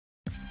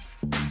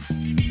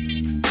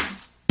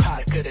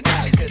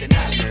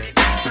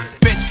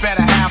Bitch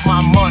better have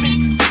my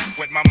money.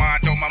 With my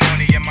mind on my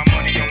money and my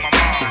money on my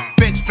mind.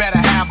 Bitch better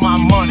have my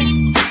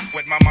money.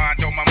 With my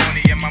mind on my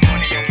money and my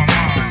money on my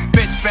mind.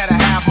 Bitch better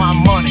have my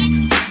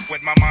money.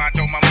 With my mind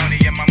on my money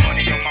and my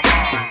money on my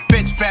mind.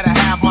 Bitch better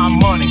have my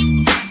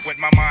money. With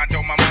my mind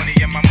on my money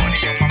and my money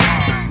on my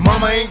mind.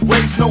 Mama ain't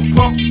raised no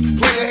punks.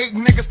 Player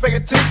hating niggas pay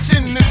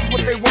attention. This is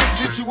what they want,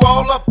 sit you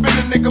all up in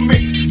the nigga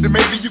mix. Then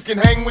maybe you can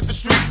hang with the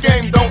street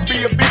game. Don't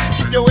be a bitch,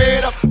 keep your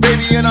head up,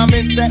 baby, and I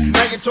meant that.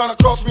 Now you're tryna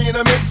cross me in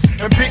the mix,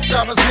 and bitch,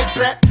 I resent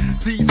that.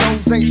 These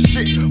hoes ain't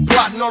shit,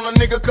 plotting on a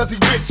nigga cause he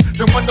rich.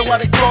 Then wonder why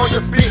they call you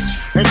bitch.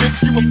 And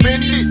if you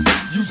offended,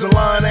 use a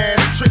lying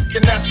ass trick,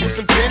 and that's what's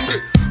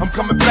intended. I'm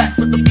coming back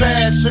with the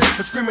passion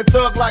and screaming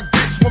thug like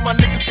bitch when my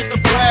niggas get the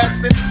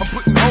blasting. I'm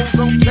putting hoes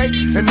on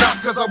tape, and not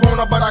cause I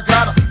wanna, but I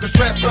gotta. Cause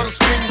traps love to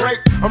scream rape.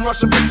 I'm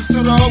rushing bitches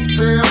to the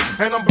hotel,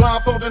 and I'm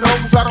blindfolding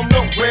hoes I don't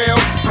know well.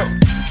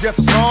 Guess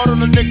it's hard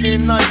on a nigga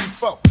in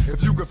 94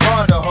 if you can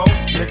find a hoe,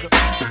 nigga.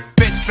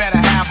 Bitch better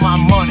have my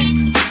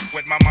money.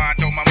 With my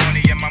mind on my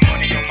money and my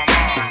money on my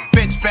mind.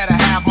 Bitch better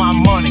have my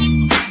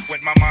money.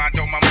 With my mind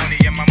on my money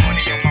and my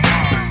money on my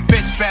mind.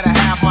 Bitch better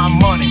have my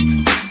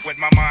money. With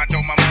my mind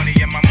on my money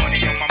and my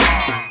money on my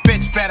mind.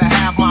 Bitch better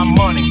have my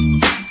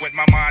money. With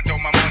my mind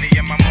on my money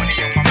and my money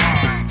on my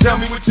mind. Tell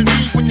me what you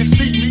need when you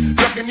see me.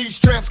 Ducking these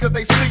tramps cause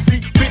they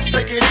sleazy. Bitch,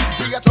 take it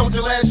easy. I told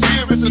you last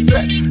year it's a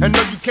test. And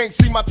no, you can't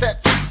see my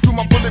tattoo through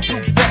my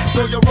bulletproof vest.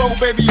 So you roll,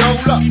 baby,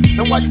 hold up.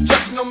 And why you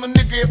touching on the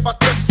nigga? If I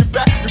touched you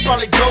back, you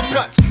probably go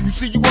nuts. You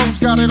see, you always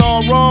got it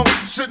all wrong.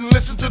 Shouldn't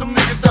listen to them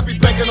niggas that be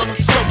banging on them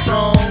slow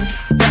songs.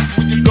 That's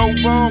when you go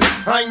wrong.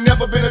 I ain't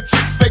never been a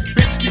chick, fake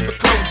bitch, keep your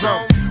clothes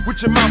on.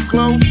 With your mouth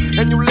closed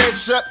and your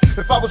legs shut.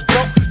 If I was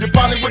broke, you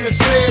probably wouldn't have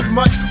said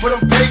much. But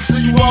I'm paid, so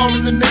you all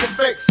in the nigga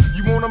face.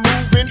 You wanna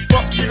move in,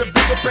 fuck, get a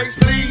bigger face,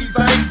 please.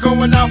 I ain't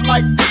going out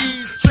like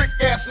these trick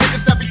ass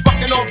niggas that be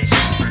fucking off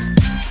G's.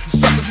 You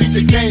suckers need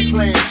your game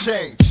plan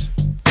change.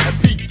 And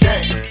peak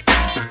game.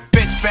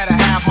 Bitch better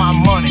have my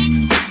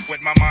money.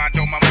 With my mind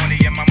on my money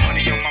and my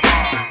money on my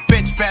mind.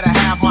 Bitch better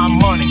have my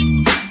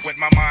money. With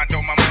my mind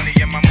on my money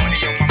and my money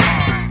on my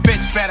mind.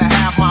 Bitch better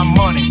have my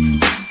money.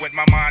 With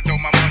my mind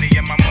on my money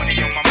and my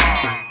money on my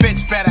mind.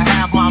 Bitch better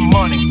have my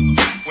money.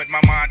 With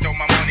my mind on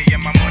my money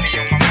and my money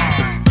on my mind.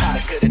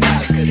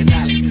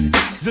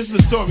 This is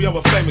the story of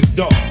a famous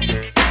dog.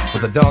 For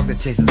the dog that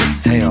chases its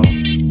tail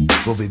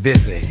will be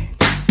busy.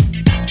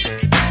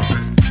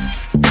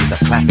 He's a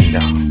clapping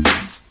dog.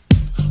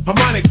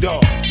 Harmonic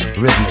dog.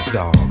 Rhythmic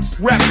dogs.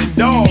 Rapping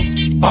dog.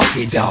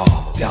 Funky dog.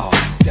 Dog.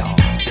 Dog.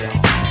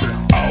 Dog.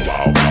 Ow,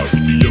 ow, ow,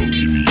 yippee, yo,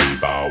 yippee, yay,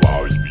 bow,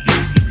 wow, yippee, yo,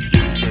 yippee,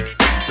 yay.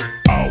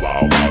 Ow,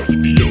 ow, ow,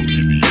 yippee, yo,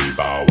 yippee, yay,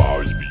 bow, wow,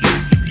 yippee, yo,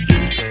 yippee,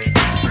 yay.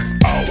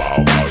 Ow, ow,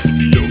 ow,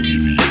 yippee, yo,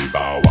 yippee, yay,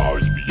 bow, wow,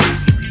 yippee, yo,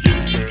 yippee,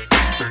 yay.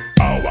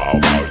 Ow, ow,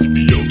 ow,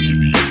 yippee, yo,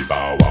 yippee, yay,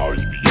 bow, wow,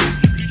 yippee, yo,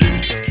 yippee, yay.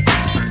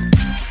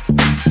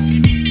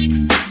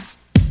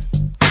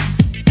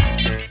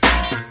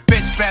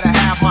 Bitch better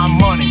have my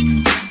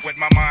money. With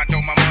my mind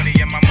on my money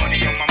and my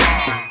money on my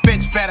mind.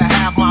 Bitch better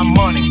have my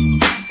money.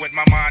 With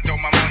my mind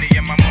on my money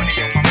and my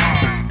money on my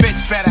mind.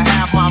 Bitch better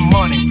have my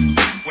money.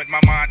 With my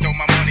mind on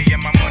my money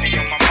and my money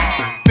on my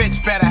mind.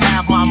 Bitch better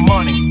have my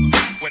money.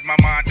 With my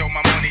mind on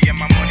my money and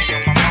my money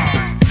on my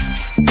mind.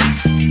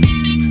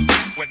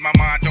 With my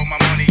mind on my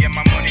money and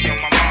my money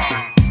on my mind.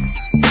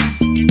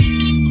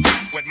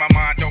 With my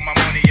mind on my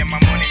money and my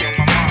money on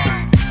my mind.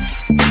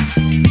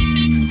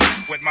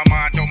 With my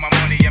mind on my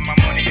money and my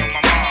money on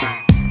my mind.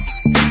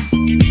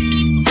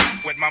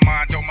 With my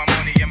mind on my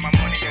money and my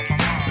money on my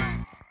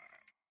mind.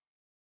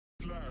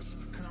 Flash,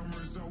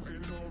 cameras out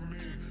in on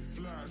me.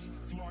 Flash,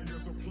 fly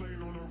as a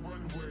plane on a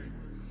runway.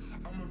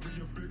 I'ma be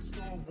a big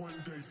star one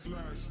day.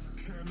 Flash,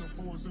 can't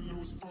afford to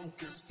lose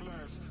focus.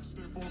 Flash,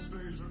 step on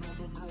stage and all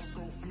the girls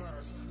go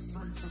flash.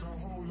 Straight to the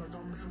hole like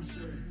I'm MJ.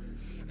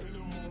 And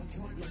I'm on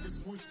point like a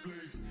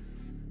switchblade.